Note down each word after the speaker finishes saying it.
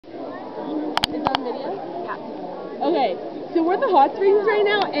It's on video? Yeah. Okay, so we're at the hot springs right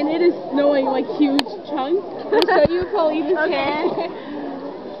now, and it is snowing like huge chunks. I'll show you Paulina's hair.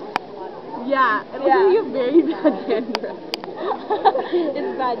 Yeah, it looks like you have very bad dandruff.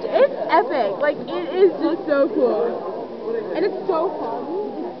 It's bad. It's epic. Like, it is just so cool. And it's so fun.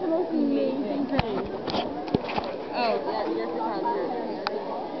 It's the most amazing thing. Oh, yeah, you're a photographer.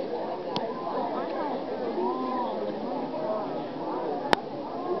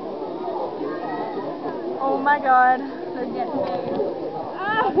 Oh my god. They're getting me.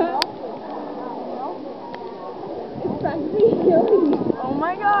 It's practically killing me. Oh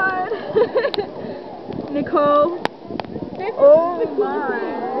my god. Nicole. Oh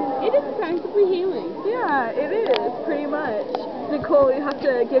my. It is practically healing. Yeah, it is, pretty much. Nicole, you have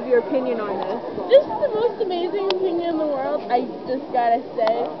to give your opinion on this. This is the most amazing thing in the world, I just gotta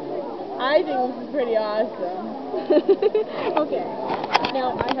say. I think this is pretty awesome. Okay.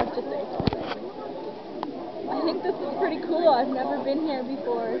 Now, I have to say something. I think this is pretty cool. I've never been here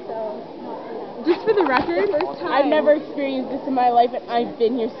before, so... Just for the record, I've never experienced this in my life, and I've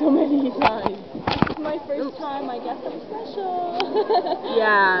been here so many times. This is my first time. I guess I'm special.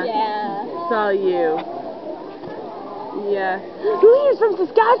 Yeah. Yeah. It's all you. Yeah. Who's from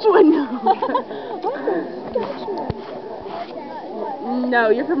Saskatchewan? No,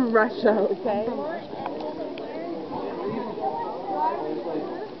 you're from Russia, okay?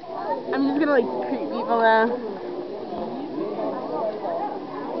 I'm just gonna like creep people out.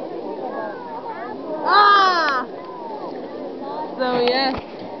 Ah! So yeah.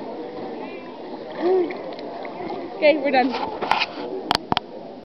 Okay, we're done.